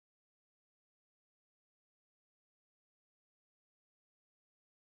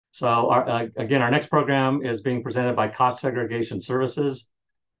So again, our next program is being presented by Cost Segregation Services.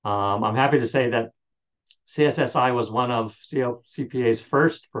 I'm happy to say that CSSI was one of COCPA's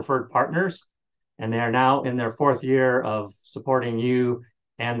first preferred partners, and they are now in their fourth year of supporting you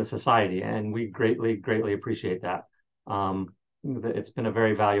and the society, and we greatly, greatly appreciate that. It's been a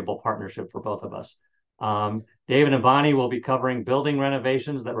very valuable partnership for both of us. David and Bonnie will be covering building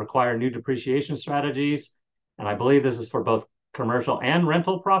renovations that require new depreciation strategies, and I believe this is for both commercial and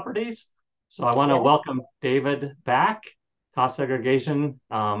rental properties. So I want to Yes. welcome David back. Cost segregation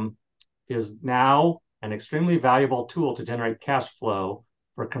is now an extremely valuable tool to generate cash flow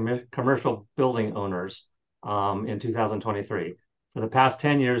for commercial building owners in 2023. For the past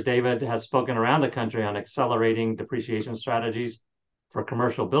 10 years, David has spoken around the country on accelerating depreciation strategies for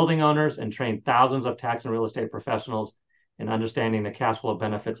commercial building owners and trained thousands of tax and real estate professionals in understanding the cash flow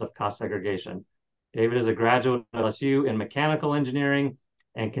benefits of cost segregation. David is a graduate of LSU in mechanical engineering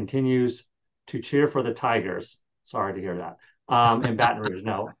and continues to cheer for the Tigers. Sorry to hear that. In Baton Rouge.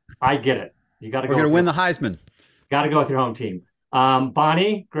 No, I get it. You got to We're go going with to your win the Heisman. home team.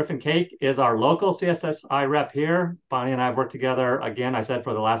 Bonnie Griffin Cake is our local CSSI rep here. Bonnie and I have worked together again, I said,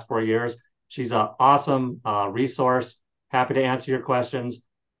 for the last 4 years. She's an awesome resource. Happy to answer your questions.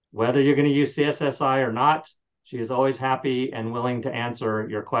 Whether you're going to use CSSI or not, she is always happy and willing to answer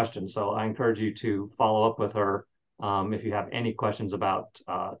your questions. So I encourage you to follow up with her if you have any questions about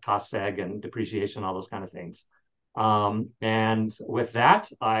cost seg and depreciation, all those kind of things. And with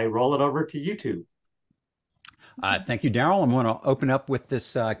that, I roll it over to you two. Thank you, Daryl. I'm going to open up with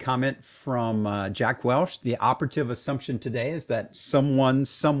this comment from Jack Welsh. The operative assumption today is that someone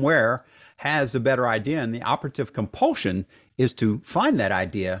somewhere has a better idea, and the operative compulsion is to find that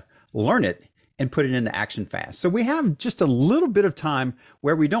idea, learn it, and put it into action fast. So we have just a little bit of time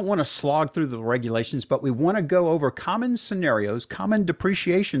where we don't want to slog through the regulations, but we want to go over common scenarios, common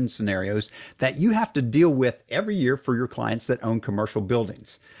depreciation scenarios that you have to deal with every year for your clients that own commercial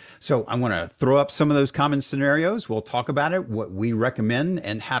buildings. So I want to throw up some of those common scenarios. We'll talk about it, what we recommend,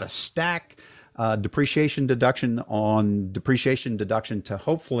 and how to stack depreciation deduction on depreciation deduction to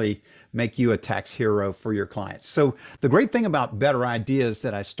hopefully make you a tax hero for your clients. So the great thing about better ideas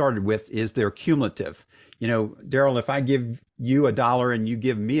that I started with is they're cumulative. You know, Daryl, if I give you a dollar and you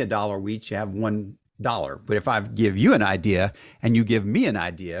give me a dollar, we each have $1. But if I give you an idea and you give me an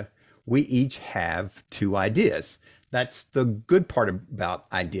idea, we each have two ideas. That's the good part about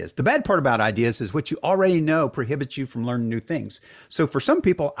ideas. The bad part about ideas is what you already know prohibits you from learning new things. So for some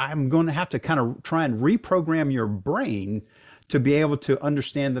people, I'm going to have to kind of try and reprogram your brain to be able to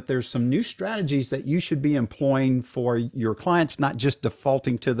understand that there's some new strategies that you should be employing for your clients, not just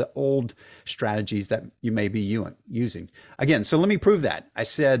defaulting to the old strategies that you may be using. Again, so let me prove that. I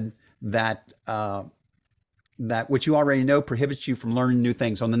said that that what you already know prohibits you from learning new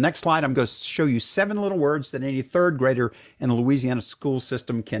things. On the next slide, I'm going to show you 7 little words that any third grader in the Louisiana school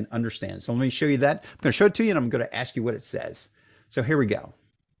system can understand. So let me show you that. I'm going to show it to you, and I'm going to ask you what it says. So here we go.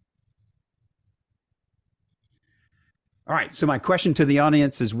 All right, so my question to the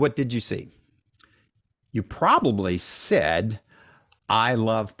audience is, what did you see? You probably said, I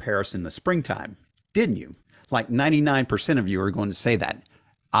love Paris in the springtime, didn't you? Like 99% of you are going to say that.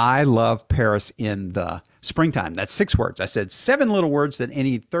 I love Paris in the springtime. That's 6 words. I said 7 little words that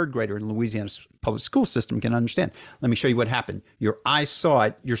any third grader in Louisiana's public school system can understand. Let me show you what happened. Your eyes saw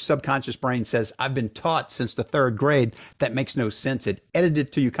it. Your subconscious brain says, I've been taught since the 3rd grade. That makes no sense. It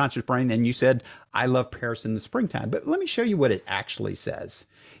edited to your conscious brain, and you said, I love Paris in the springtime. But let me show you what it actually says.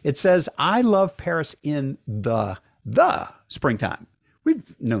 It says, I love Paris in the springtime.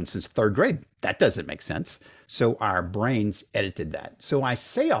 We've known since 3rd grade. That doesn't make sense. So our brains edited that. So I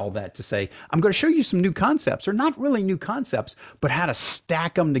say all that to say, I'm going to show you some new concepts, or not really new concepts, but how to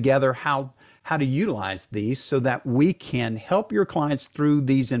stack them together, how to utilize these so that we can help your clients through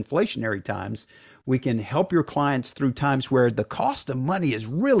these inflationary times. We can help your clients through times where the cost of money is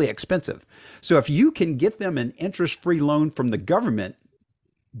really expensive. So if you can get them an interest-free loan from the government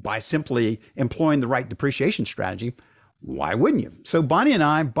by simply employing the right depreciation strategy, why wouldn't you? So Bonnie,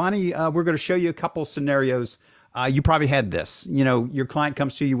 we're going to show you a couple scenarios. You probably had this. You know, your client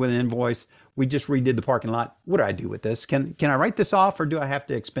comes to you with an invoice. We just redid the parking lot. What do I do with this? Can I write this off, or do I have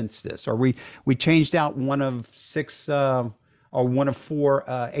to expense this? Or we changed out one of 6 or one of 4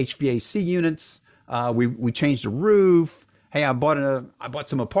 HVAC units. We changed the roof. Hey, I bought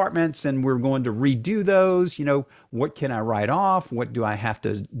some apartments, and we're going to redo those. You know, what can I write off? What do I have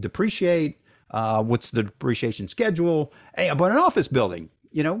to depreciate? What's the depreciation schedule? Hey, I bought an office building.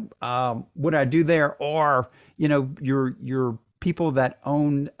 You know, what do I do there? Or, you know, your people that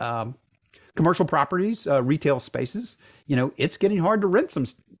own commercial properties, retail spaces. You know, it's getting hard to rent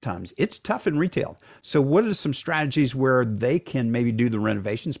times. It's tough in retail. So what are some strategies where they can maybe do the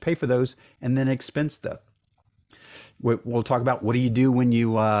renovations, pay for those, and then expense the we'll talk about what do you do when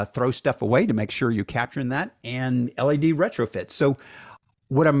you throw stuff away to make sure you're capturing that, and LED retrofits. So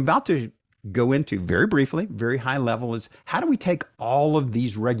what I'm about to go into very briefly, very high level, is how do we take all of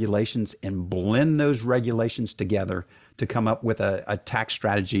these regulations and blend those regulations together to come up with a tax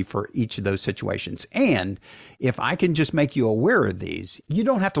strategy for each of those situations. And if I can just make you aware of these, you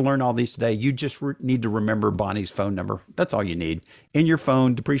don't have to learn all these today. You just need to remember Bonnie's phone number. That's all you need in your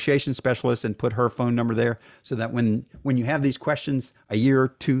phone, depreciation specialist, and put her phone number there so that when you have these questions a year,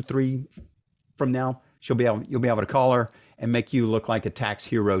 2, 3 from now, you'll be able to call her and make you look like a tax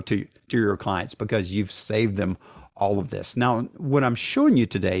hero to your clients because you've saved them all of this. Now, what I'm showing you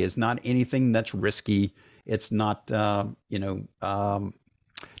today is not anything that's risky. It's not,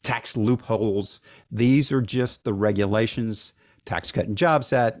 tax loopholes. These are just the regulations, Tax Cut and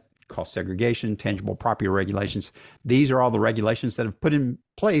Jobs Act, cost segregation, tangible property regulations. These are all the regulations that have put in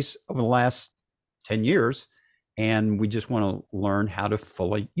place over the last 10 years. And we just want to learn how to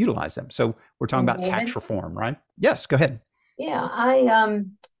fully utilize them. So we're talking about David? tax reform, right? Yes, go ahead. Yeah,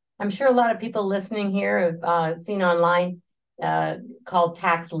 I'm sure a lot of people listening here have seen online called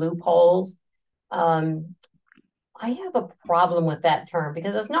tax loopholes. I have a problem with that term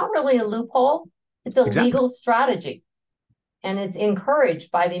because it's not really a loophole. It's a Exactly. legal strategy, and it's encouraged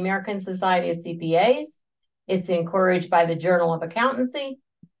by the American Society of CPAs. It's encouraged by the Journal of Accountancy.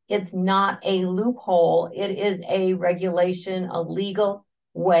 It's not a loophole. It is a regulation, a legal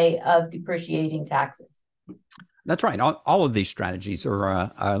way of depreciating taxes. That's right. All of these strategies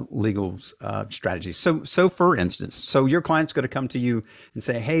are legal strategies. So for instance, so your client's going to come to you and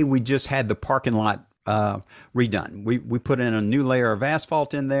say, "Hey, we just had the parking lot redone. We put in a new layer of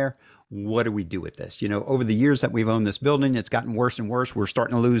asphalt in there. What do we do with this? You know, over the years that we've owned this building, it's gotten worse and worse. We're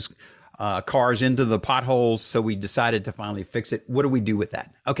starting to lose cars into the potholes. So we decided to finally fix it. What do we do with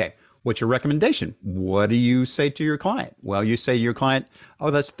that? Okay. What's your recommendation? What do you say to your client? Well, you say to your client,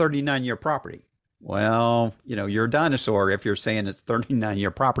 "Oh, that's 39-year property." Well, you're a dinosaur if you're saying it's 39-year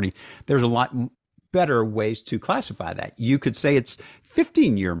property. There's a lot better ways to classify that. You could say it's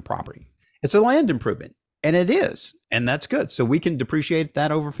 15-year property. It's a land improvement, and it is, and that's good. So we can depreciate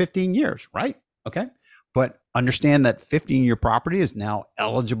that over 15 years, right? Okay. But understand that 15-year property is now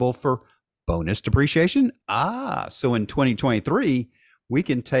eligible for bonus depreciation. So in 2023, we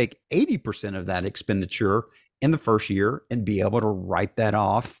can take 80% of that expenditure in the first year and be able to write that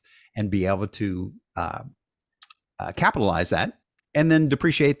off and be able to capitalize that and then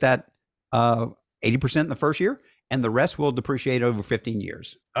depreciate that 80% in the first year, and the rest will depreciate over 15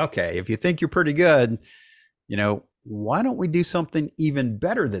 years. Okay, if you think you're pretty good, why don't we do something even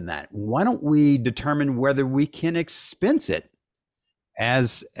better than that? Why don't we determine whether we can expense it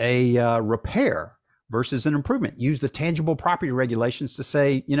as a repair versus an improvement? Use the tangible property regulations to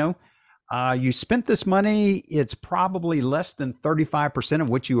say, you spent this money, it's probably less than 35% of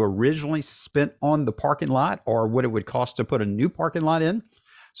what you originally spent on the parking lot or what it would cost to put a new parking lot in.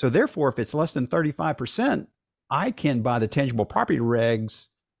 So therefore, if it's less than 35%, I can, by the tangible property regs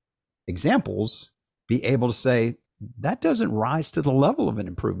examples, be able to say that doesn't rise to the level of an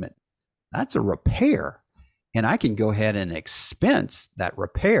improvement. That's a repair. And I can go ahead and expense that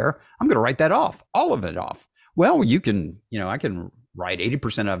repair. I'm going to write that off, all of it off. Well, you can, I can write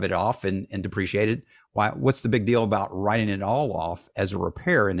 80% of it off and depreciate it. What's the big deal about writing it all off as a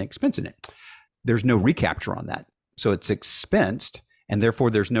repair and expensing it? There's no recapture on that. So it's expensed, and therefore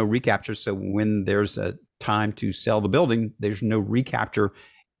there's no recapture. So when there's a time to sell the building, there's no recapture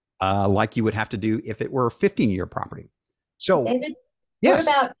like you would have to do if it were a 15-year property. So, David, yes.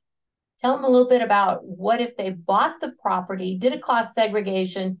 Tell them a little bit about what if they bought the property, did a cost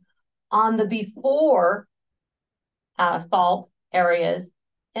segregation on the before fault areas,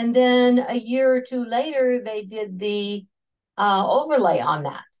 and then a year or two later they did the overlay on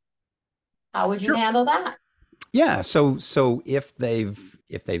that. How would you handle that? Yeah, so if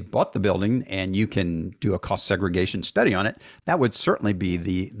they've bought the building and you can do a cost segregation study on it, that would certainly be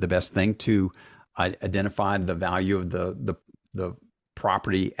the best thing to identify the value of the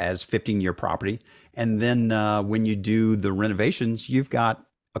property as 15-year property. And then when you do the renovations, you've got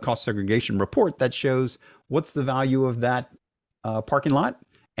a cost segregation report that shows what's the value of that parking lot.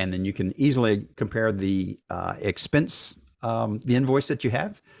 And then you can easily compare the expense, the invoice that you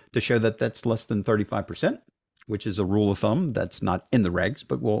have to show that that's less than 35%, which is a rule of thumb that's not in the regs,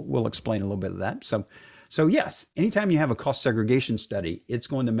 but we'll explain a little bit of that. So yes, anytime you have a cost segregation study, it's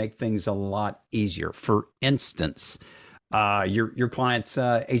going to make things a lot easier. For instance, your client's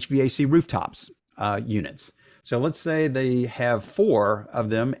HVAC rooftops units. So let's say they have four of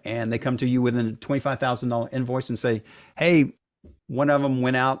them and they come to you with a $25,000 invoice and say, hey, one of them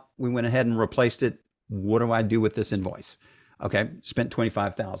went out. We went ahead and replaced it. What do I do with this invoice? Okay, spent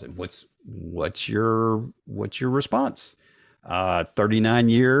 25,000. What's your response? 39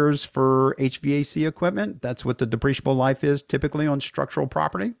 years for HVAC equipment. That's what the depreciable life is typically on structural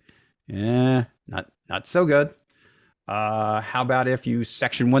property. Yeah, not so good. How about if you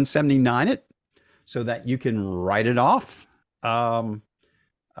Section 179 it so that you can write it off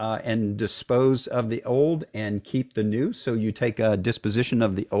and dispose of the old and keep the new? So you take a disposition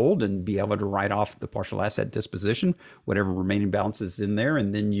of the old and be able to write off the partial asset disposition, whatever remaining balance is in there,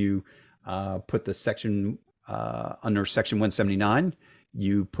 and then you put the section under Section 179.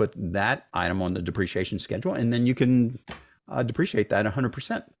 You put that item on the depreciation schedule, and then you can depreciate that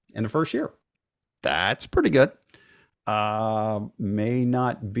 100% in the first year. That's pretty good. May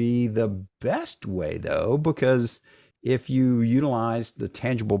not be the best way though, because if you utilize the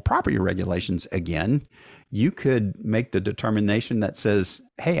tangible property regulations again, you could make the determination that says,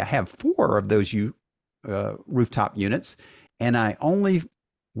 hey, I have four of those rooftop units and I only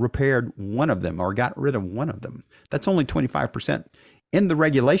repaired one of them or got rid of one of them. That's only 25%. In the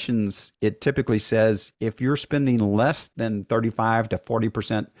regulations, it typically says if you're spending less than 35 to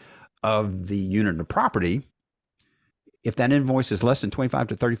 40% of the unit of property, if that invoice is less than 25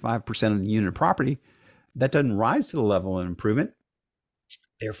 to 35% of the unit of property, that doesn't rise to the level of improvement.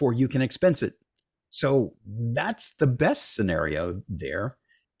 Therefore, you can expense it. So that's the best scenario there,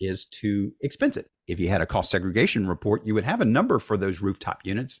 is to expense it. If you had a cost segregation report, you would have a number for those rooftop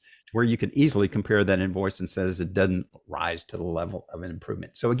units to where you can easily compare that invoice and says it doesn't rise to the level of an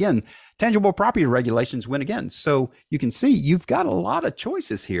improvement. So again, tangible property regulations win again. So you can see you've got a lot of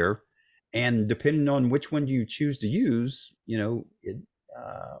choices here. And depending on which one you choose to use,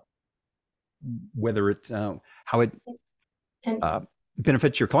 whether it's how it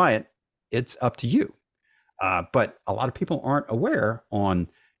benefits your client, it's up to you. But a lot of people aren't aware on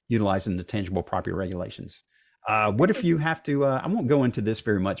utilizing the tangible property regulations. What if you have to, I won't go into this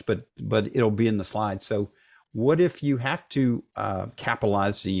very much, but it'll be in the slide. So what if you have to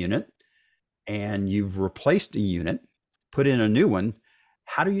capitalize the unit and you've replaced a unit, put in a new one?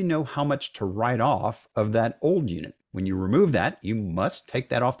 How do you know how much to write off of that old unit? When you remove that, you must take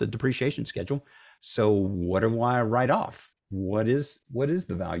that off the depreciation schedule. So what do I write off? What is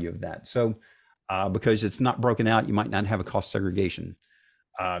the value of that? So because it's not broken out, you might not have a cost segregation.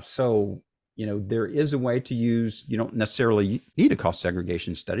 So there is a way to use, you don't necessarily need a cost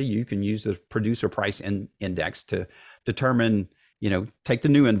segregation study. You can use the producer price index to determine, take the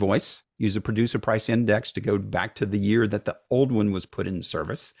new invoice, use a producer price index to go back to the year that the old one was put in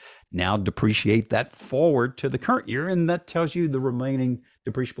service. Now depreciate that forward to the current year, and that tells you the remaining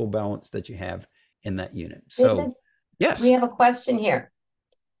depreciable balance that you have in that unit. So, David, yes. We have a question here.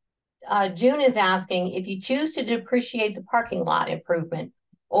 June is asking, if you choose to depreciate the parking lot improvement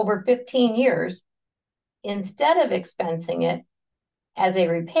over 15 years, instead of expensing it as a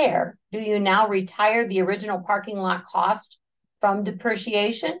repair, do you now retire the original parking lot cost from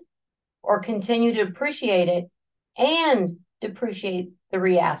depreciation, or continue to depreciate it and depreciate the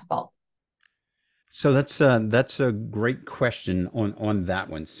re-asphalt? So that's a great question on that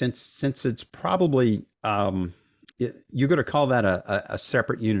one. Since it's probably you're going to call that a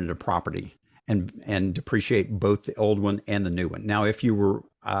separate unit of property and depreciate both the old one and the new one. Now, if you're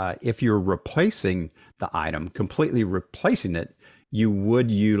replacing the item, completely replacing it, you would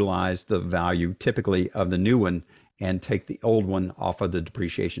utilize the value typically of the new one and take the old one off of the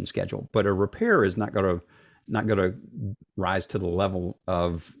depreciation schedule. But a repair is not going to rise to the level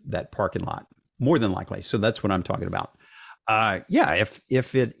of that parking lot, more than likely. So that's what I'm talking about.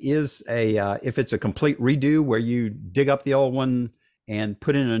 If it is if it's a complete redo where you dig up the old one and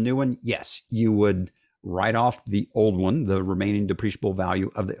put in a new one, yes, you would write off the old one, the remaining depreciable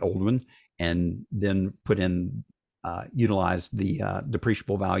value of the old one, and then utilize the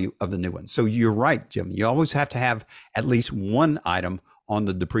depreciable value of the new one. So you're right, Jim. You always have to have at least one item on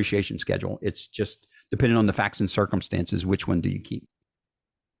the depreciation schedule. It's just depending on the facts and circumstances, which one do you keep?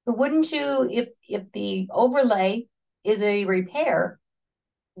 But wouldn't you, if the overlay is a repair,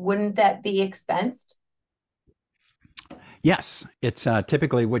 wouldn't that be expensed? Yes, it's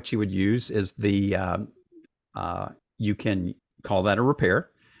typically what you would use is you can call that a repair.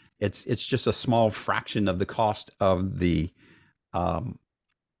 It's just a small fraction of the cost of the parking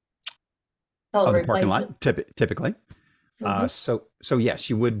lot typically. Mm-hmm. So yes,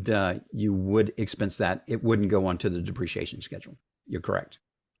 you would expense that. It wouldn't go onto the depreciation schedule. You're correct.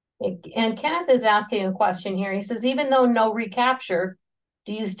 And Kenneth is asking a question here. He says, even though no recapture,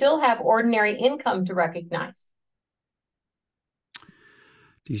 do you still have ordinary income to recognize?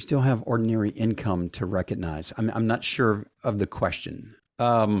 Do you still have ordinary income to recognize? I'm not sure of the question.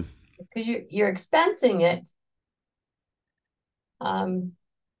 Because you're expensing it.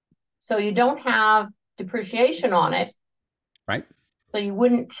 So you don't have depreciation on it. Right. So you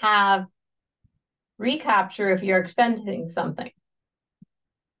wouldn't have recapture if you're expensing something.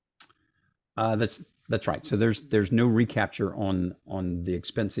 That's right. So there's no recapture on the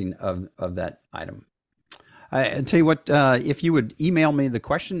expensing of that item. I tell you what, if you would email me the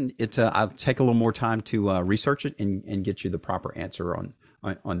question, I'll take a little more time to research it and get you the proper answer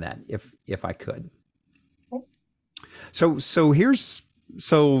on that if I could. Okay. So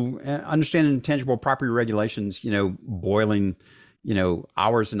understanding tangible property regulations, boiling,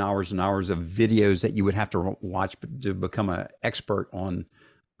 hours and hours and hours of videos that you would have to watch to become an expert on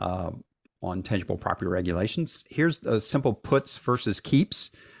tangible property regulations. Here's a simple puts versus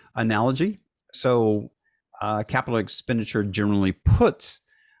keeps analogy. So capital expenditure generally puts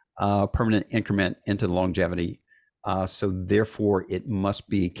permanent increment into the longevity. So therefore, it must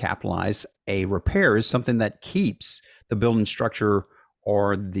be capitalized. A repair is something that keeps the building structure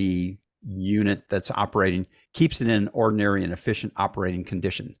or the unit that's operating, keeps it in ordinary and efficient operating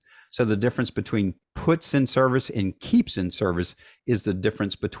condition. So the difference between puts in service and keeps in service is the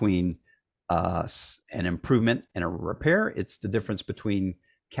difference between an improvement and a repair. It's the difference between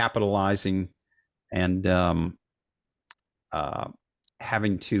capitalizing and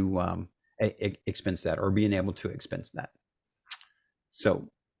having to expense that or being able to expense that. So,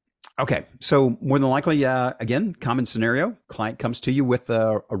 okay. So more than likely, again, common scenario, client comes to you with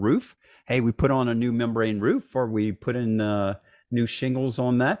a roof. Hey, we put on a new membrane roof, or we put in new shingles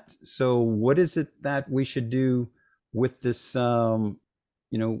on that. So what is it that we should do with this,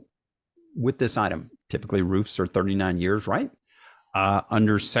 with this item? Typically roofs are 39 years, right?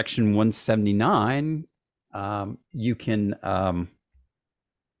 Under section 179, you can,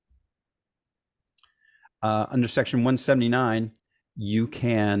 under section 179, you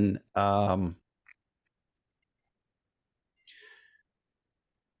can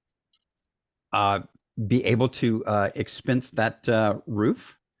be able to expense that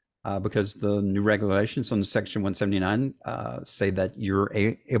roof because the new regulations on section 179 say that you're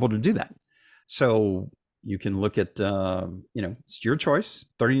able to do that. So you can look at, it's your choice,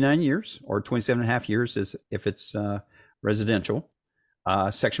 39 years or 27 and a half years is if it's residential.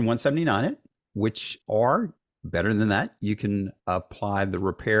 Section 179 it, which are better than that, you can apply the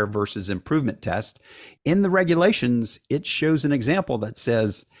repair versus improvement test. In the regulations, it shows an example that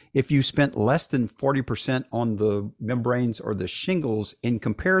says if you spent less than 40% on the membranes or the shingles in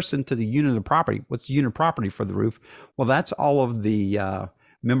comparison to the unit of property, what's the unit of property for the roof? Well, that's all of the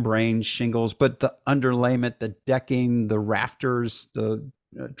membrane shingles, but the underlayment, the decking, the rafters, the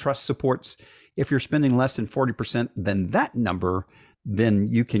truss supports, if you're spending less than 40% than that number, then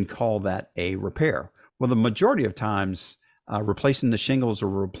you can call that a repair. Well, the majority of times, replacing the shingles or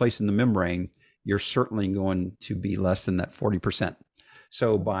replacing the membrane, you're certainly going to be less than that 40%.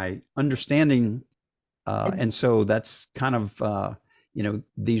 So by understanding, and so that's kind of,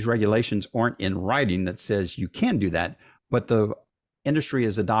 these regulations aren't in writing that says you can do that, but the industry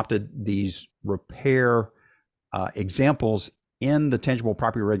has adopted these repair examples in the tangible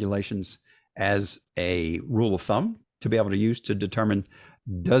property regulations as a rule of thumb to be able to use to determine,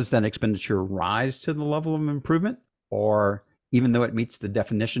 does that expenditure rise to the level of improvement, or even though it meets the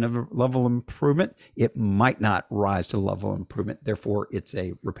definition of a level of improvement, it might not rise to the level of improvement. Therefore, it's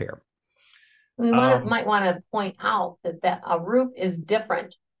a repair. We might want to point out that a roof is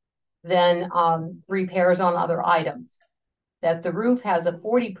different than repairs on other items. That the roof has a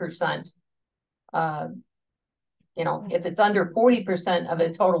 40%, if it's under 40% of the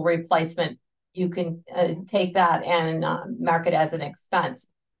total replacement, you can take that and mark it as an expense.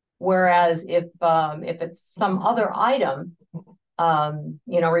 Whereas if it's some other item,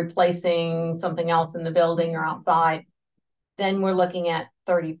 replacing something else in the building or outside, then we're looking at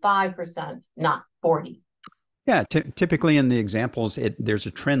 35%, not 40. Yeah, typically in the examples, there's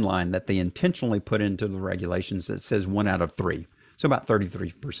a trend line that they intentionally put into the regulations that says 1 out of 3. So about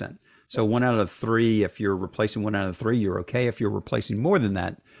 33%. So 1 out of 3, if you're replacing 1 out of 3, you're okay. If you're replacing more than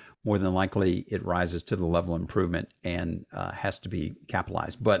that, more than likely it rises to the level of improvement and has to be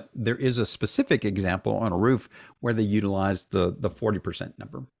capitalized. But there is a specific example on a roof where they utilize the 40%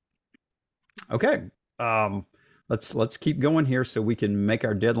 number. Okay, let's keep going here so we can make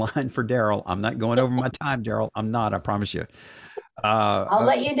our deadline for Daryl. I'm not going over my time, Daryl. I'm not, I promise you. I'll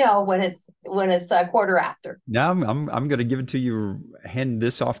let you know when it's a quarter after. Now I'm going to give it to you, hand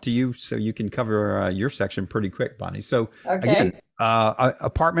this off to you so you can cover your section pretty quick, Bonnie. So again, Okay.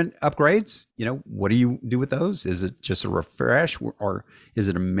 apartment upgrades, what do you do with those? Is it just a refresh or is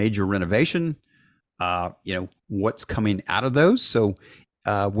it a major renovation? What's coming out of those? So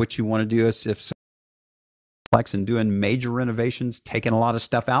what you want to do is if and doing major renovations, taking a lot of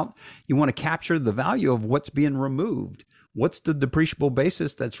stuff out, you want to capture the value of what's being removed. What's the depreciable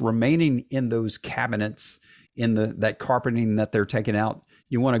basis that's remaining in those cabinets, in that carpeting that they're taking out?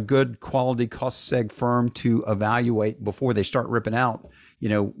 You want a good quality cost seg firm to evaluate before they start ripping out,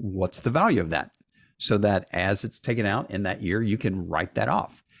 what's the value of that? So that as it's taken out in that year, you can write that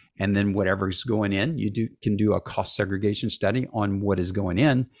off. And then whatever's going in, can do a cost segregation study on what is going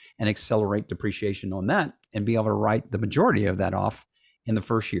in and accelerate depreciation on that and be able to write the majority of that off in the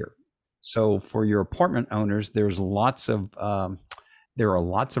first year. So for your apartment owners, there are lots of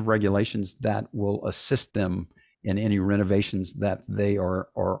regulations that will assist them in any renovations that they are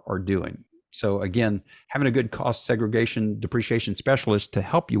doing. So again, having a good cost segregation depreciation specialist to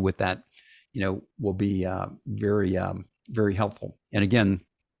help you with that, will be very, very helpful. And again,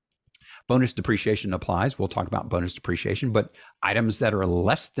 bonus depreciation applies. We'll talk about bonus depreciation, but items that are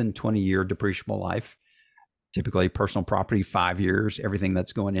less than 20-year depreciable life, typically personal property, 5 years, everything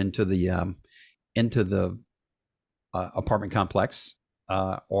that's going into the apartment complex,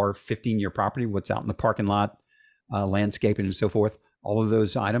 or 15-year property, what's out in the parking lot, landscaping and so forth. All of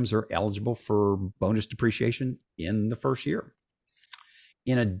those items are eligible for bonus depreciation in the first year.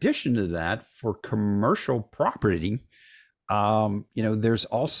 In addition to that, for commercial property, there's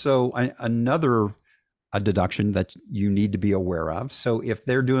also another deduction that you need to be aware of. So if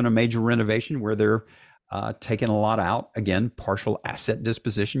they're doing a major renovation where they're taking a lot out, again, partial asset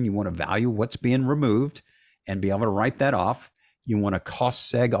disposition, you want to value what's being removed and be able to write that off. You want to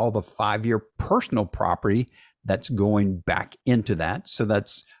cost seg all the 5-year personal property that's going back into that. So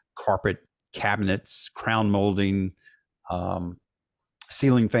that's carpet, cabinets, crown molding,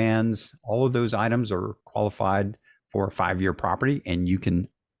 ceiling fans. All of those items are qualified for a 5-year property, and you can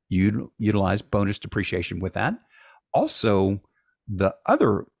utilize bonus depreciation with that. Also, the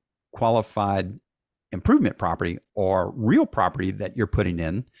other qualified improvement property or real property that you're putting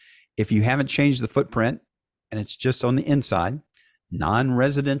in, if you haven't changed the footprint and it's just on the inside,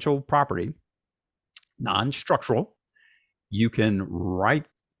 non-residential property, non-structural, you can write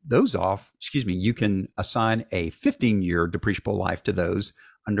those off. You can assign a 15-year depreciable life to those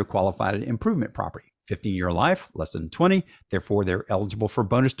under qualified improvement property. 15-year life, less than 20, therefore they're eligible for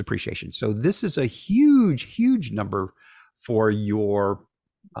bonus depreciation. So this is a huge, huge number for your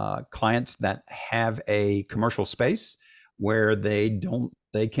clients that have a commercial space where they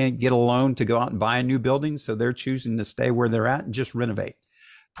can't get a loan to go out and buy a new building, so they're choosing to stay where they're at and just renovate.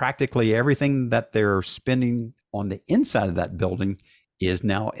 Practically everything that they're spending on the inside of that building is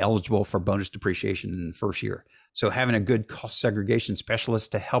now eligible for bonus depreciation in the first year. So having a good cost segregation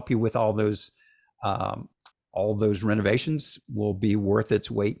specialist to help you with all those renovations will be worth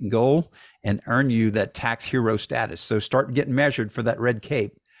its weight in gold and earn you that tax hero status. So start getting measured for that red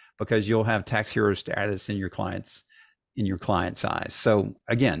cape, because you'll have tax hero status in your client's eyes. So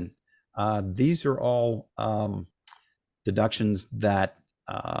again, these are all deductions that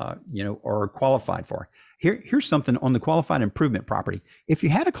are qualified for. Here's something on the qualified improvement property. If you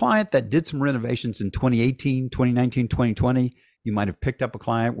had a client that did some renovations in 2018, 2019, 2020, you might have picked up a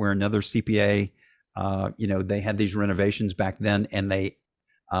client where another CPA, they had these renovations back then, and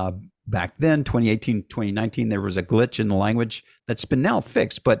back then, 2018, 2019, there was a glitch in the language that's been now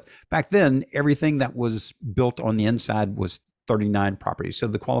fixed. But back then, everything that was built on the inside was 39 properties. So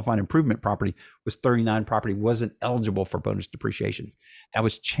the qualified improvement property was 39 property, wasn't eligible for bonus depreciation. That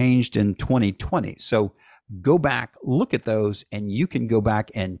was changed in 2020. So go back, look at those, and you can go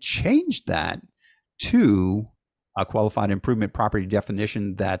back and change that to a qualified improvement property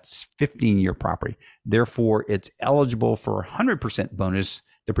definition that's 15-year property. Therefore, it's eligible for 100% bonus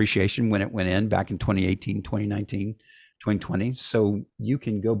depreciation when it went in back in 2018, 2019, 2020. So you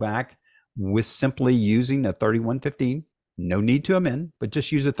can go back with simply using a 3115. No need to amend, but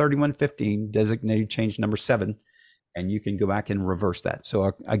just use a 3115 designated change number 7, and you can go back and reverse that.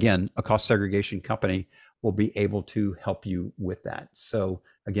 So again, a cost segregation company will be able to help you with that. So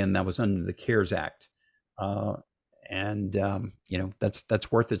again, that was under the CARES Act. That's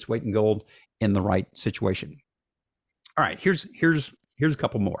worth its weight in gold in the right situation. All right, here's a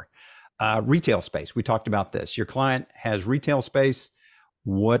couple more. Retail space. We talked about this. Your client has retail space.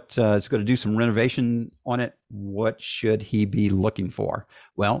 What is going to do some renovation on it? What should he be looking for?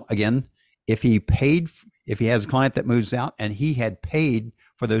 Well, again, if he paid if he has a client that moves out and he had paid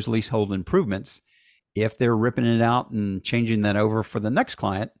for those leasehold improvements, if they're ripping it out and changing that over for the next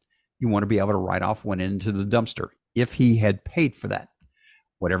client, you want to be able to write off went into the dumpster if he had paid for that.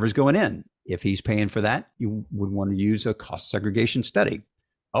 Whatever's going in, if he's paying for that, you would want to use a cost segregation study.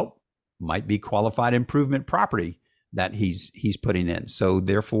 Oh, might be qualified improvement property that he's putting in. So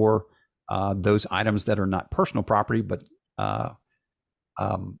therefore, those items that are not personal property but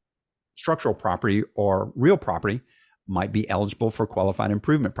structural property or real property might be eligible for qualified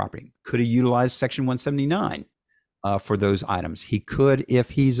improvement property. Could he utilize Section 179 for those items? He could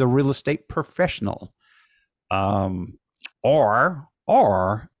if he's a real estate professional. Or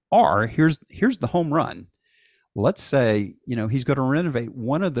here's the home run. Let's say, he's going to renovate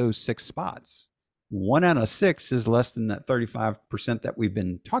one of those 6 spots. 1 out of 6 is less than that 35% that we've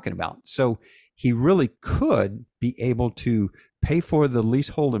been talking about. So he really could be able to pay for the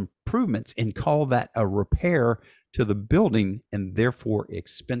leasehold improvements and call that a repair to the building and therefore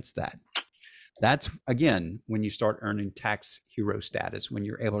expense that. That's, again, when you start earning tax hero status, when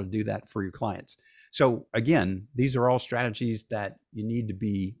you're able to do that for your clients. So again, these are all strategies that you need to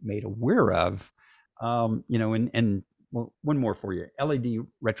be made aware of. And one more for you, LED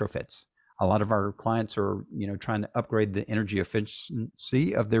retrofits. A lot of our clients are, trying to upgrade the energy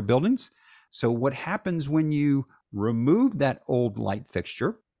efficiency of their buildings. So what happens when you remove that old light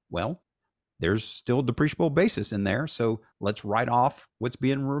fixture? Well, there's still depreciable basis in there. So let's write off what's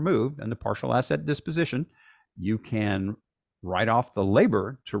being removed under partial asset disposition. You can write off the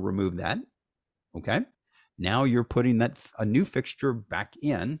labor to remove that. Okay. Now you're putting a new fixture back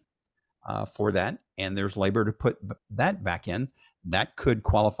in for that, and there's labor to put that back in. That could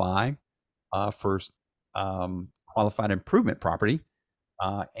qualify for qualified improvement property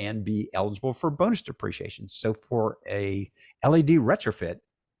and be eligible for bonus depreciation. So for a LED retrofit,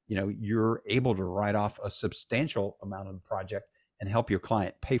 you're able to write off a substantial amount of the project and help your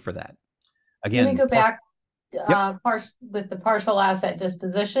client pay for that. Again, let me go back with the partial asset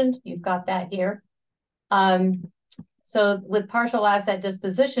disposition. You've got that here. So with partial asset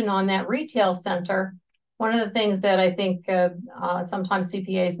disposition on that retail center, one of the things that I think sometimes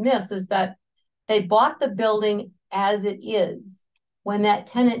CPAs miss is that they bought the building as it is. When that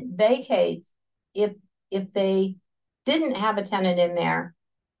tenant vacates, if they didn't have a tenant in there,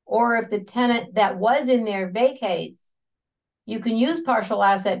 or if the tenant that was in there vacates, you can use partial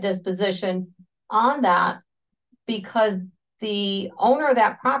asset disposition on that because the owner of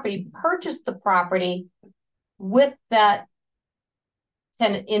that property purchased the property with that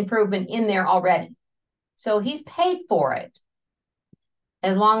tenant improvement in there already. So he's paid for it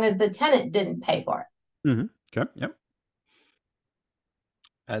as long as the tenant didn't pay for it. Mm-hmm. Okay. Yep.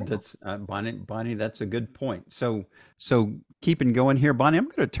 That's Bonnie. That's a good point. So keeping going here, Bonnie, I'm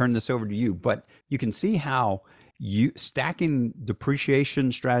going to turn this over to you, but you can see how you stacking depreciation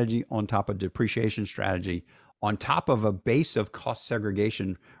strategy on top of depreciation strategy on top of a base of cost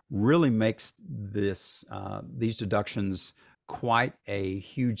segregation really makes these deductions quite a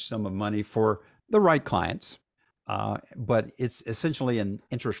huge sum of money for the right clients. But it's essentially an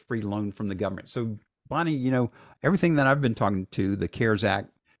interest-free loan from the government. So Bonnie, everything that I've been talking to, the CARES Act,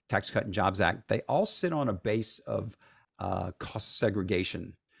 Tax Cut and Jobs Act, they all sit on a base of cost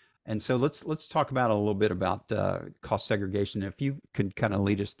segregation. And so let's talk about a little bit about cost segregation. If you could kind of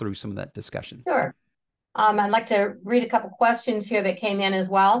lead us through some of that discussion. Sure. I'd like to read a couple questions here that came in as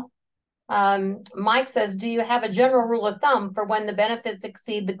well. Mike says, do you have a general rule of thumb for when the benefits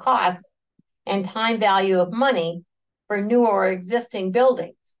exceed the costs and time value of money for new or existing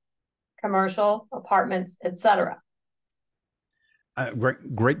buildings, commercial, apartments, etc.?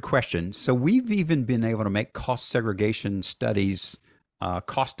 Great question. So we've even been able to make cost segregation studies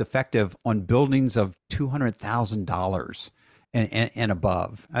cost effective on buildings of $200,000 and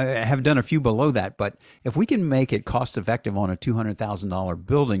above. I have done a few below that, but if we can make it cost effective on a $200,000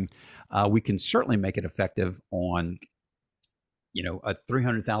 building, we can certainly make it effective on a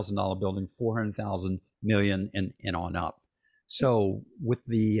 $300,000 building, 400,000, million, and on up. So with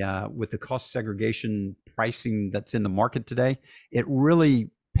the cost segregation pricing that's in the market today, it really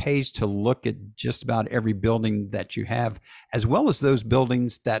pays to look at just about every building that you have, as well as those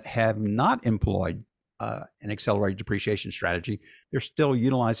buildings that have not employed an accelerated depreciation strategy. They're still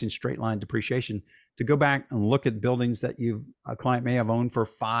utilizing straight line depreciation to go back and look at buildings that a client may have owned for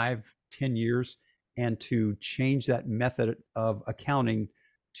 5-10 years, and to change that method of accounting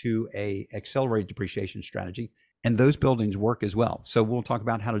to a accelerated depreciation strategy. And those buildings work as well. So we'll talk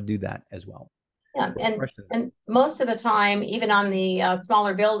about how to do that as well. Yeah, and most of the time, even on the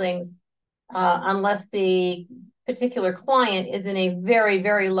smaller buildings, unless the particular client is in a very,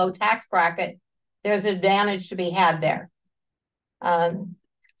 very low tax bracket, there's an advantage to be had there.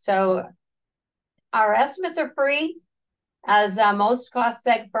 So our estimates are free, as most cost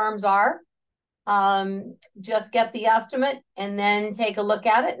seg firms are. Just get the estimate and then take a look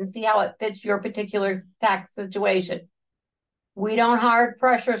at it and see how it fits your particular tax situation. We don't hard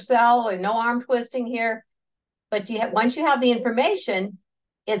pressure sell or no arm twisting here, but once you have the information,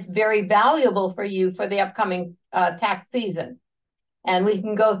 it's very valuable for you for the upcoming tax season. And we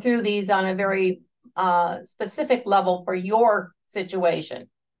can go through these on a very specific level for your situation.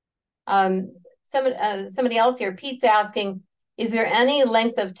 Somebody else here, Pete's asking, is there any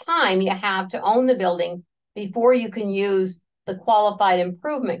length of time you have to own the building before you can use the qualified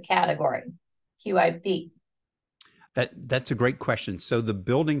improvement category, QIP? That's a great question. So the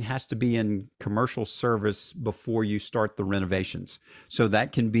building has to be in commercial service before you start the renovations. So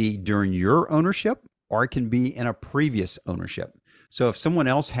that can be during your ownership, or it can be in a previous ownership. So if someone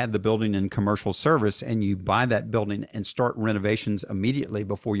else had the building in commercial service and you buy that building and start renovations immediately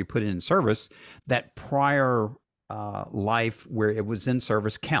before you put it in service, that prior life where it was in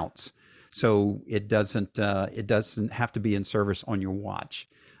service counts. So it doesn't have to be in service on your watch.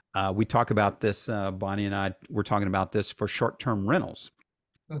 We talk about this, Bonnie and I were talking about this for short-term rentals.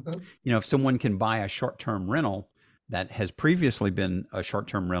 Mm-hmm. You know, if someone can buy a short-term rental that has previously been a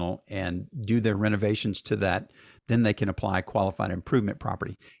short-term rental and do their renovations to that, then they can apply qualified improvement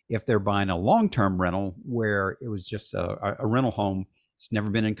property. If they're buying a long-term rental where it was just a rental home, it's never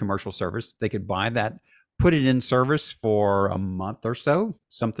been in commercial service, they could buy that, put it in service for a month or so,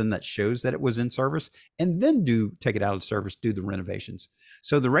 something that shows that it was in service, and then take it out of service, do the renovations.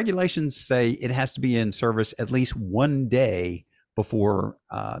 So the regulations say it has to be in service at least one day before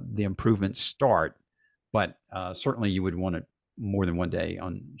the improvements start. But certainly you would want it more than one day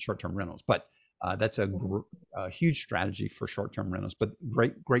on short-term rentals. But that's a huge strategy for short-term rentals. But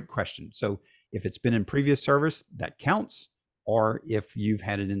great question. So if it's been in previous service, that counts. Or if you've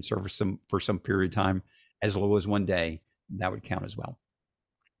had it in service for some period of time, as low as one day, that would count as well.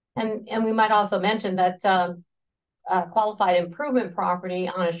 And we might also mention that qualified improvement property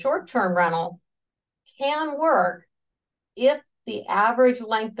on a short-term rental can work if the average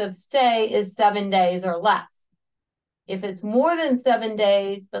length of stay is 7 days or less. If it's more than 7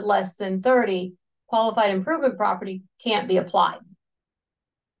 days, but less than 30, qualified improvement property can't be applied.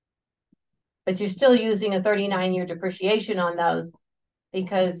 But you're still using a 39-year depreciation on those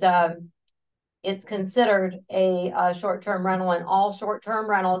because it's considered a short-term rental, and all short-term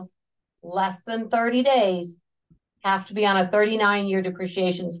rentals less than 30 days have to be on a 39-year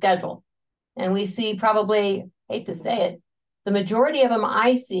depreciation schedule. And we see probably, hate to say it, the majority of them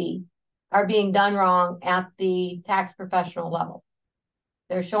I see are being done wrong at the tax professional level.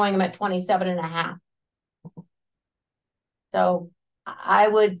 They're showing them at 27 and a half. So I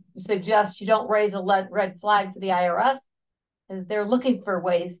would suggest you don't raise a red flag for the IRS, because they're looking for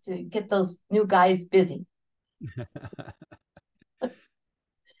ways to get those new guys busy.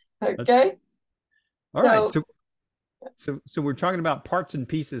 Okay. All right. So we're talking about parts and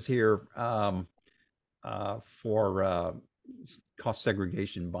pieces here for cost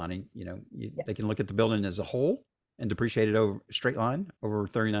segregation, Bonnie. You know, they can look at the building as a whole and depreciate it over a straight line over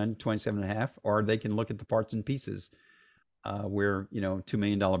 39, 27 and a half, or they can look at the parts and pieces where, you know, $2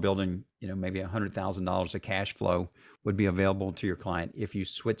 million building, you know, maybe $100,000 of cash flow would be available to your client if you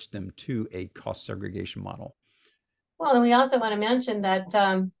switch them to a cost segregation model. Well, and we also want to mention that,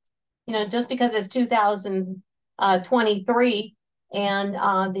 you know, just because it's 2023 and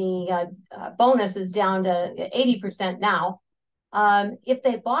the bonus is down to 80% now, if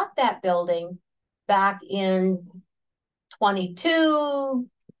they bought that building back in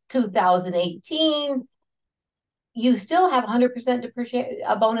 2018, you still have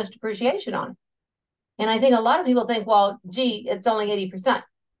 100% bonus depreciation on it. And I think a lot of people think, well, gee, it's only 80%.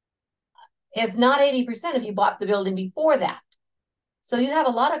 It's not 80% if you bought the building before that. So you have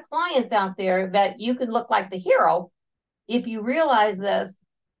a lot of clients out there that you can look like the hero if you realize this,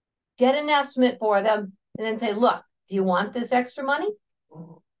 get an estimate for them, and then say, look, do you want this extra money?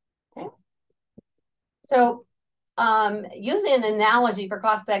 Okay. So using an analogy for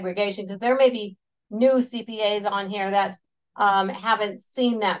cost segregation, because there may be new CPAs on here that haven't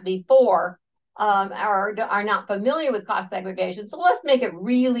seen that before or are not familiar with cost segregation. So let's make it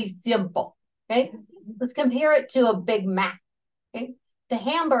really simple. Okay, let's compare it to a Big Mac. Okay, the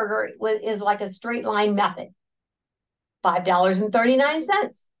hamburger is like a straight line method,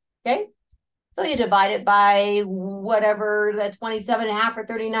 $5.39. Okay, so you divide it by whatever the 27 and a half or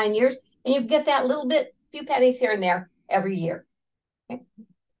 39 years, and you get that little bit, few pennies here and there every year. Okay,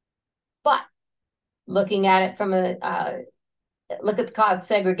 but looking at it from look at the cost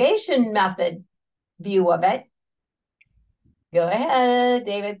segregation method, view of it. Go ahead,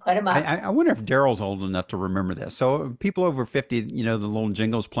 David, put them up. I wonder if Daryl's old enough to remember this. So people over 50, you know, the little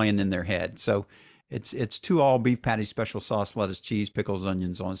jingles playing in their head. So it's two all beef patties, special sauce, lettuce, cheese, pickles,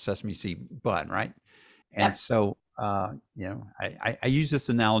 onions on a sesame seed bun, right? And Yep. so, you know, I use this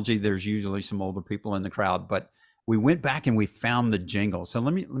analogy. There's usually some older people in the crowd, but we went back and we found the jingle. So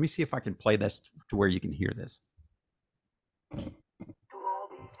let me see if I can play this to where you can hear this. To all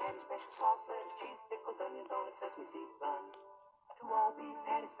beef patty, special sauce, lettuce, cheese, pickles, onions on a sesame seed bun. To all beef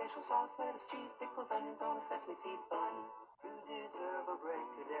patty, special sauce, lettuce, cheese, pickles, onions on a sesame seed bun. You deserve a break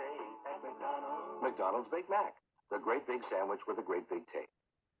today at McDonald's. McDonald's Big Mac, the great big sandwich with a great big taste.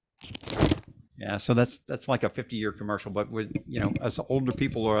 Yeah, so that's like a 50-year commercial, but with, you know, us older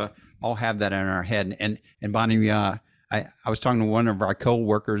people all have that in our head. And Bonnie, I was talking to one of our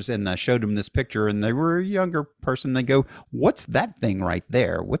co-workers and I showed them this picture, and they were a younger person. They go, "What's that thing right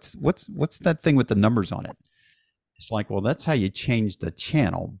there? What's that thing with the numbers on it?" It's like, well, that's how you change the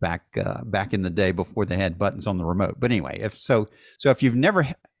channel back in the day before they had buttons on the remote. But anyway, if you've never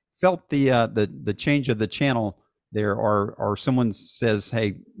felt the change of the channel there, or someone says,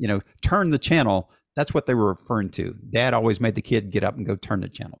 hey, you know, turn the channel, that's what they were referring to. Dad always made the kid get up and go turn the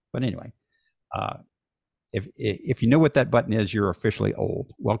channel. But anyway, if you know what that button is, you're officially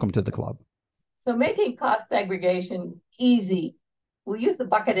old. Welcome to the club. So making cost segregation easy, we'll use the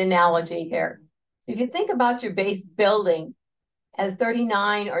bucket analogy here. So if you think about your base building as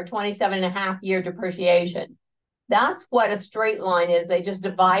 39 or 27.5 year depreciation, that's what a straight line is. They just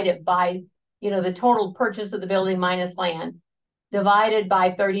divide it by, you know, the total purchase of the building minus land, divided by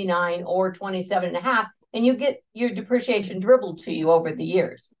 39 or 27.5, and you get your depreciation dribbled to you over the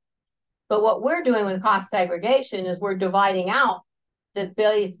years. But what we're doing with cost segregation is we're dividing out the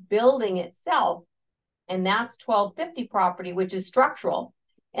base building itself, and that's 1250 property, which is structural.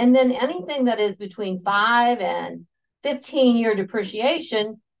 And then anything that is between 5 and 15-year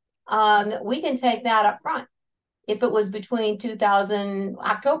depreciation, we can take that up front. If it was between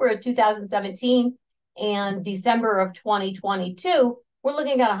October of 2017 and December of 2022, we're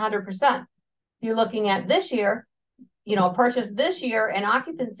looking at 100%. You're looking at this year, you know, purchase this year and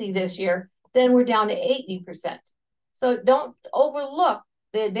occupancy this year, then we're down to 80%. So don't overlook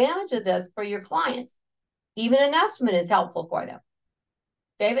the advantage of this for your clients. Even an estimate is helpful for them.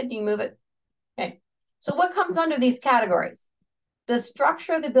 David, you move it. Okay. So what comes under these categories? The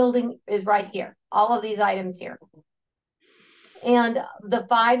structure of the building is right here. All of these items here. And the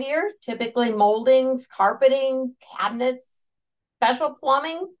 5-year, typically moldings, carpeting, cabinets, special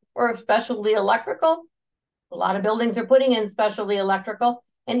plumbing, or specialty electrical. A lot of buildings are putting in specialty electrical,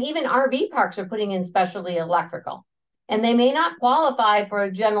 and even RV parks are putting in specialty electrical. And they may not qualify for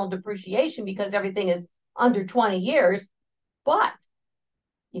a general depreciation because everything is under 20 years. But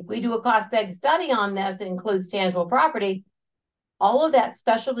if we do a cost seg study on this, it includes tangible property, all of that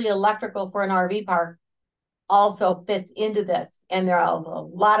specialty electrical for an RV park also fits into this. And there are a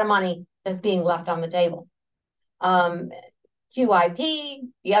lot of money that's being left on the table. QIP,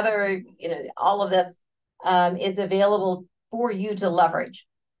 the other, you know, all of this is available for you to leverage.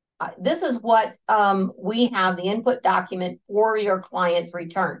 This is what we have, the input document for your client's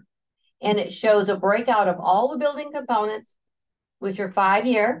return. And it shows a breakout of all the building components, which are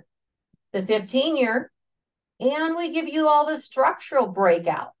 5-year, the 15-year, and we give you all the structural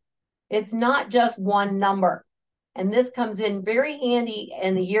breakout. It's not just one number. And this comes in very handy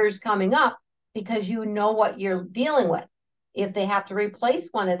in the years coming up because you know what you're dealing with. If they have to replace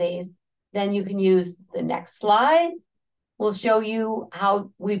one of these, then you can use the next slide. We'll show you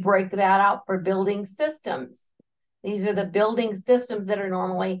how we break that out for building systems. These are the building systems that are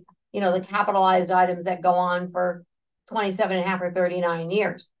normally, you know, the capitalized items that go on for 27.5 or 39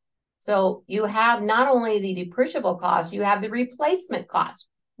 years. So you have not only the depreciable cost, you have the replacement cost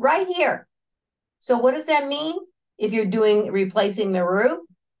right here. So what does that mean? If you're replacing the roof,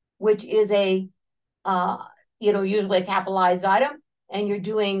 which is a, you know, usually a capitalized item, and you're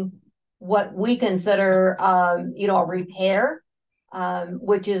doing what we consider, you know, a repair,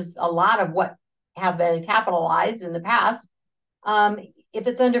 which is a lot of what have been capitalized in the past. If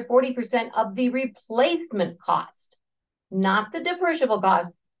it's under 40% of the replacement cost, not the depreciable cost,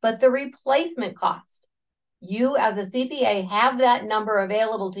 but the replacement cost, you as a CPA have that number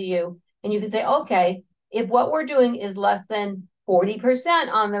available to you, and you can say, okay, if what we're doing is less than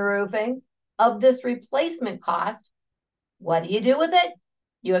 40% on the roofing of this replacement cost, what do you do with it?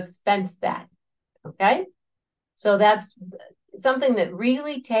 You expense that, okay? So that's something that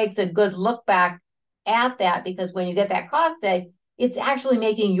really takes a good look back at that, because when you get that cost seg, it's actually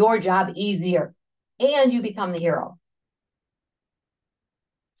making your job easier and you become the hero.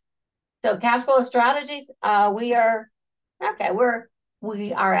 So cash flow strategies, we are at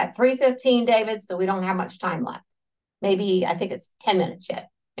 3:15, David, so we don't have much time left. Maybe I think it's 10 minutes yet.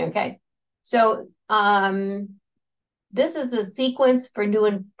 Okay. So this is the sequence for new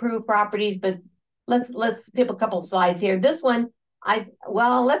and improved properties, but let's skip a couple slides here. This one,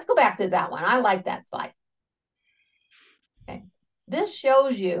 let's go back to that one. I like that slide. Okay. This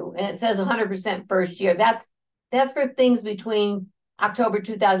shows you, and it says 100% first year. That's for things between October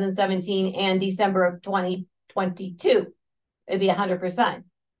 2017 and December of 2022. It'd be 100%.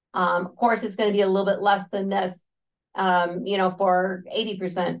 Of course, it's going to be a little bit less than this, for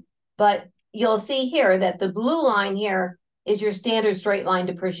 80%. But you'll see here that the blue line here is your standard straight line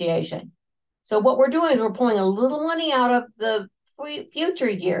depreciation. So what we're doing is we're pulling a little money out of the future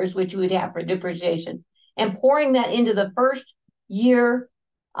years, which you would have for depreciation, and pouring that into the first year,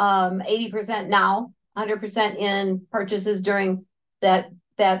 80% now, 100% in purchases during that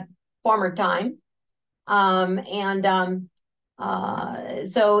former time. So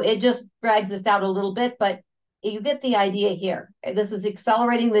it just drags this out a little bit, but you get the idea here. This is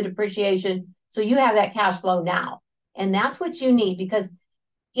accelerating the depreciation, so you have that cash flow now. And that's what you need, because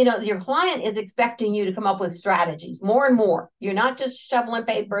your client is expecting you to come up with strategies more and more. You're not just shoveling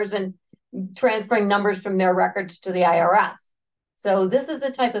papers and transferring numbers from their records to the IRS. So this is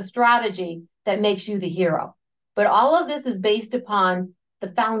the type of strategy that makes you the hero. But all of this is based upon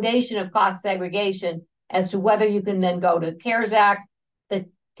the foundation of cost segregation as to whether you can then go to CARES Act, the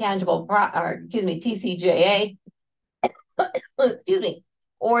TCJA,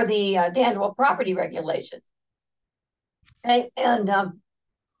 or the tangible property regulations. Okay, and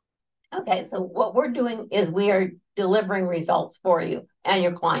so what we're doing is we are delivering results for you and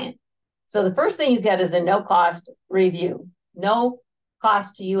your client. So the first thing you get is a no-cost review. No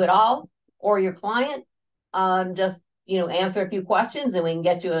cost to you at all or your client. Just answer a few questions and we can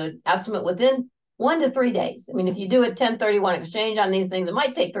get you an estimate within 1 to 3 days. I mean, if you do a 1031 exchange on these things, it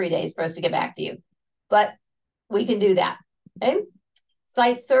might take 3 days for us to get back to you, but we can do that. Okay.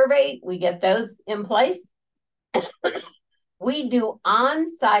 Site survey, we get those in place. We do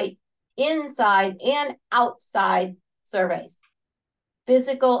on-site, inside, and outside surveys.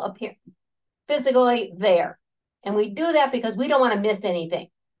 Physically there. And we do that because we don't want to miss anything.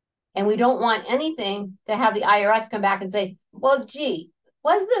 And we don't want anything to have the IRS come back and say, well, gee,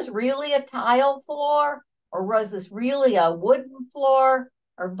 was this really a tile floor? Or was this really a wooden floor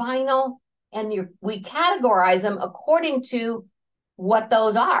or vinyl? And we categorize them according to what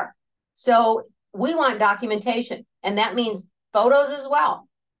those are. So we want documentation, and that means photos as well.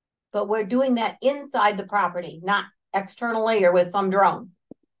 But we're doing that inside the property, not externally or with some drone.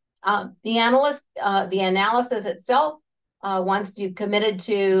 The analysis itself, once you've committed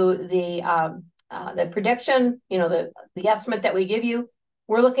to the prediction, the estimate that we give you,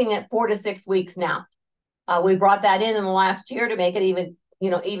 we're looking at 4 to 6 weeks now. We brought that in the last year to make it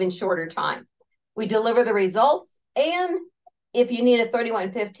even shorter time. We deliver the results, and if you need a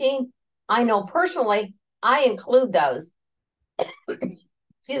 3115, I know personally I include those.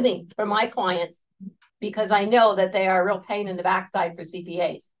 Excuse me, for my clients, because I know that they are a real pain in the backside for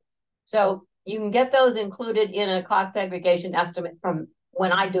CPAs. So you can get those included in a cost segregation estimate from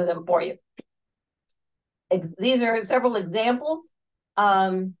when I do them for you. These are several examples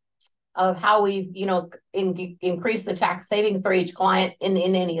of how we've, increased the tax savings for each client in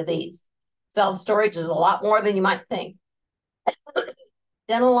any of these. Self-storage is a lot more than you might think.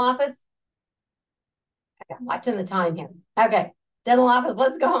 Dental office. I'm watching the time here. Okay. Dental office,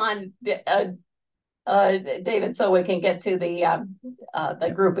 let's go on, David, so we can get to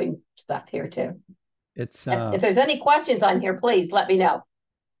the grouping stuff here too. It's if there's any questions on here, please let me know.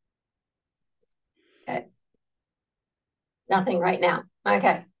 Okay. Nothing right now.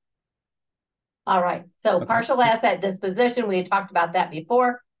 Okay. All right. So okay. Partial asset disposition, we had talked about that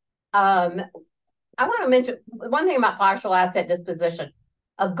before. I want to mention one thing about partial asset disposition.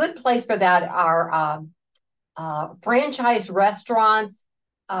 A good place for that are franchise restaurants,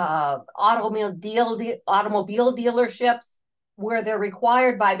 automobile dealerships, where they're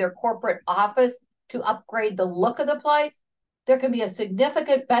required by their corporate office to upgrade the look of the place. There can be a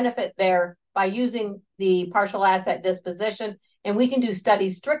significant benefit there by using the partial asset disposition, and we can do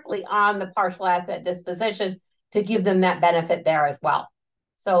studies strictly on the partial asset disposition to give them that benefit there as well.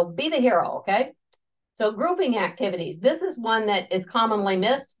 So be the hero, okay? So grouping activities. This is one that is commonly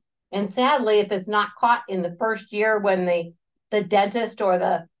missed. And sadly, if it's not caught in the first year when the dentist or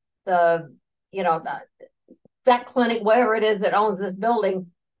the vet clinic, whatever it is that owns this building,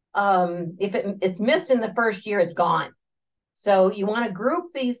 if it's missed in the first year, it's gone. So you want to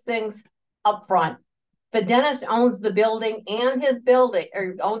group these things up front. the dentist owns the building and his building,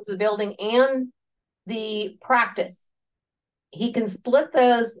 or owns the building and the practice, he can split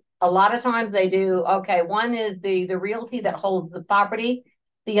those. A lot of times they do. Okay, one is the realty that holds the property.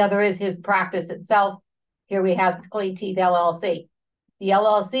 The other is his practice itself. Here we have Clay Teeth LLC. The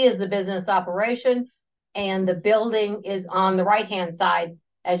LLC is the business operation, and the building is on the right-hand side,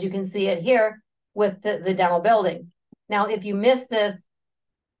 as you can see it here with the dental building. Now, if you miss this,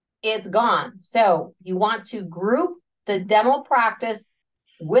 it's gone. So you want to group the dental practice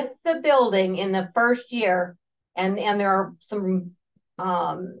with the building in the first year, and there are some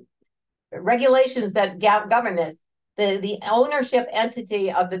regulations that govern this. The ownership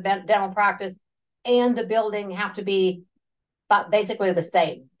entity of the dental practice and the building have to be basically the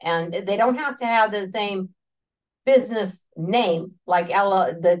same, and they don't have to have the same business name, like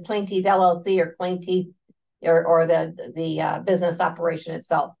the Clean Teeth LLC or Clean Teeth or the business operation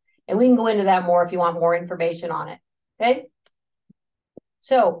itself. And we can go into that more if you want more information on it. Okay.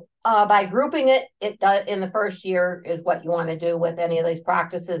 So by grouping it, in the first year is what you want to do with any of these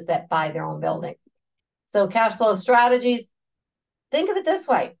practices that buy their own building. So cash flow strategies, think of it this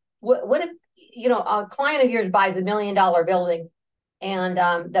way. What if, a client of yours buys $1 million building and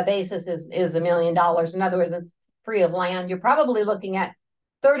the basis is $1 million. In other words, it's free of land. You're probably looking at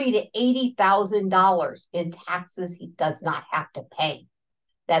 $30,000 to $80,000 in taxes he does not have to pay.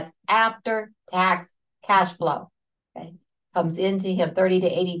 That's after tax cash flow. Okay, comes into him $30,000 to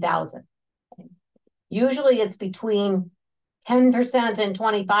 $80,000. Okay. Usually it's between 10% and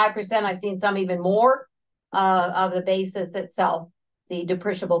 25%. I've seen some even more of the basis itself, the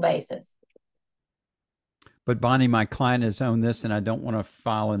depreciable basis. But Bonnie, my client has owned this, and I don't want to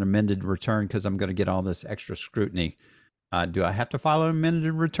file an amended return because I'm going to get all this extra scrutiny. Do I have to file an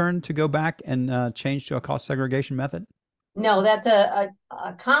amended return to go back and change to a cost segregation method? No, that's a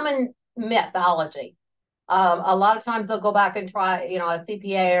common methodology. A lot of times they'll go back and try, a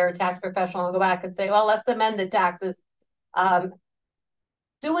CPA or a tax professional will go back and say, well, let's amend the taxes.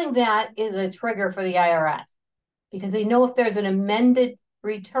 Doing that is a trigger for the IRS because they know if there's an amended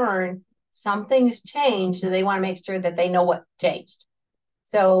return, something's changed, and they want to make sure that they know what changed.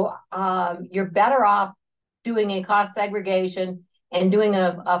 So you're better off doing a cost segregation and doing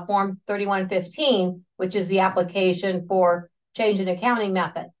a Form 3115, which is the application for change in accounting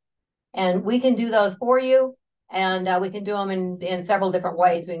method. And we can do those for you, and we can do them in several different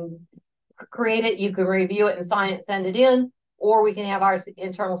ways. We can create it, you can review it and sign it, send it in, or we can have our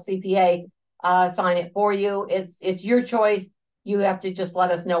internal CPA sign it for you. It's your choice. You have to just let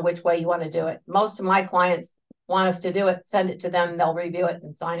us know which way you want to do it. Most of my clients want us to do it, send it to them, they'll review it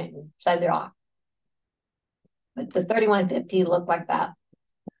and sign it and send it off. But the 3115 looked like that.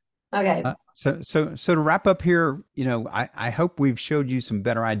 Okay. So to wrap up here, I hope we've showed you some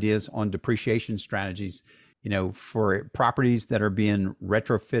better ideas on depreciation strategies, for properties that are being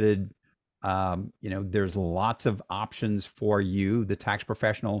retrofitted. There's lots of options for you, the tax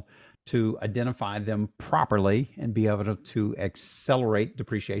professional, to identify them properly and be able to accelerate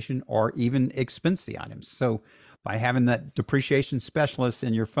depreciation or even expense the items. So by having that depreciation specialist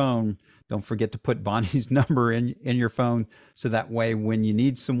in your phone, don't forget to put Bonnie's number in your phone. So that way, when you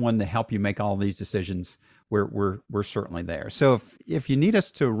need someone to help you make all these decisions, we're certainly there. So if you need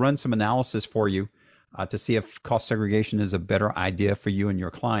us to run some analysis for you to see if cost segregation is a better idea for you and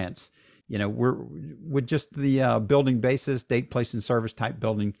your clients, we're with just the building basis, date, place, and service type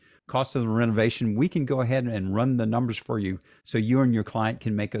building, cost of the renovation, we can go ahead and run the numbers for you so you and your client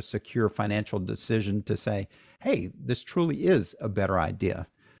can make a secure financial decision to say, hey, this truly is a better idea.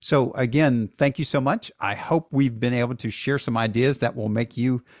 So again, thank you so much. I hope we've been able to share some ideas that will make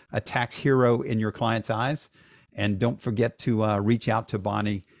you a tax hero in your client's eyes. And don't forget to reach out to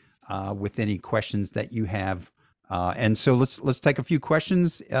Bonnie with any questions that you have. And so let's take a few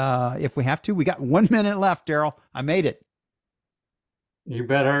questions if we have to. We got 1 minute left, Daryl. I made it.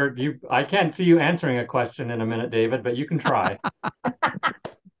 I can't see you answering a question in a minute, David, but you can try.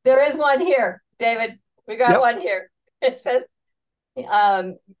 There is one here, David. We got one here. It says,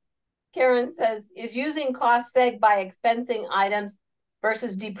 Karen says, is using cost seg by expensing items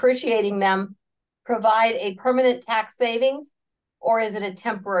versus depreciating them provide a permanent tax savings, or is it a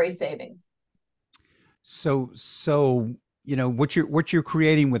temporary savings? So what you're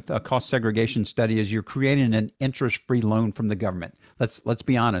creating with a cost segregation study is you're creating an interest-free loan from the government. Let's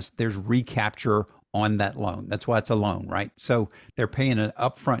be honest, there's recapture on that loan. That's why it's a loan, right? So they're paying an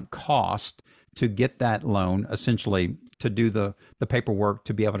upfront cost to get that loan, essentially to do the paperwork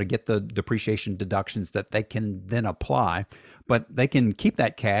to be able to get the depreciation deductions that they can then apply. But they can keep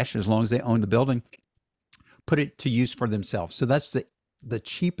that cash as long as they own the building, put it to use for themselves. So that's the the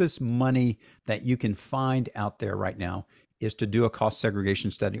cheapest money that you can find out there right now is to do a cost segregation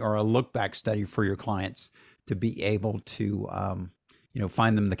study or a look back study for your clients to be able to,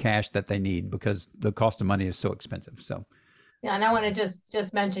 find them the cash that they need because the cost of money is so expensive. So, yeah, and I want to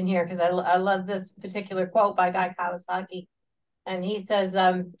just mention here because I love this particular quote by Guy Kawasaki, and he says,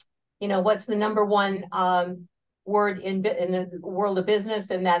 what's the number one word in the world of business,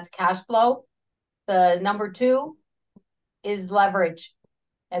 and that's cash flow. The number two is leverage,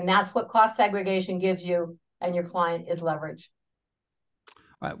 and that's what cost segregation gives you, and your client is leverage.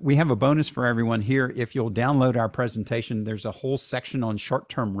 We have a bonus for everyone here. If you'll download our presentation, there's a whole section on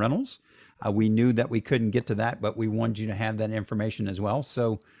short-term rentals. We knew that we couldn't get to that, but we wanted you to have that information as well.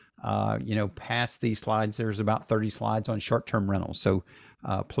 So, past these slides, there's about 30 slides on short-term rentals. So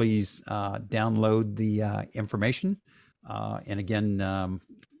please download the information. And again,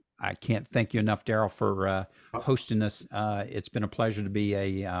 I can't thank you enough, Daryl, for hosting us. It's been a pleasure to be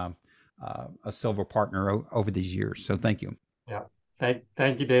a silver partner over these years. So thank you. Yeah.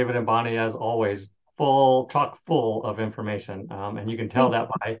 Thank you, David and Bonnie, as always, chock full of information. And you can tell that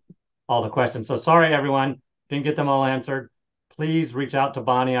by all the questions. So sorry, everyone, didn't get them all answered. Please reach out to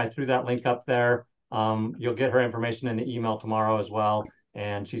Bonnie. I threw that link up there. You'll get her information in the email tomorrow as well.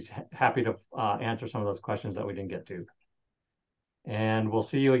 And she's happy to answer some of those questions that we didn't get to. And we'll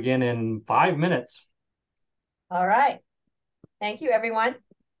see you again in 5 minutes. All right. Thank you, everyone.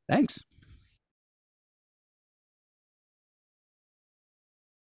 Thanks.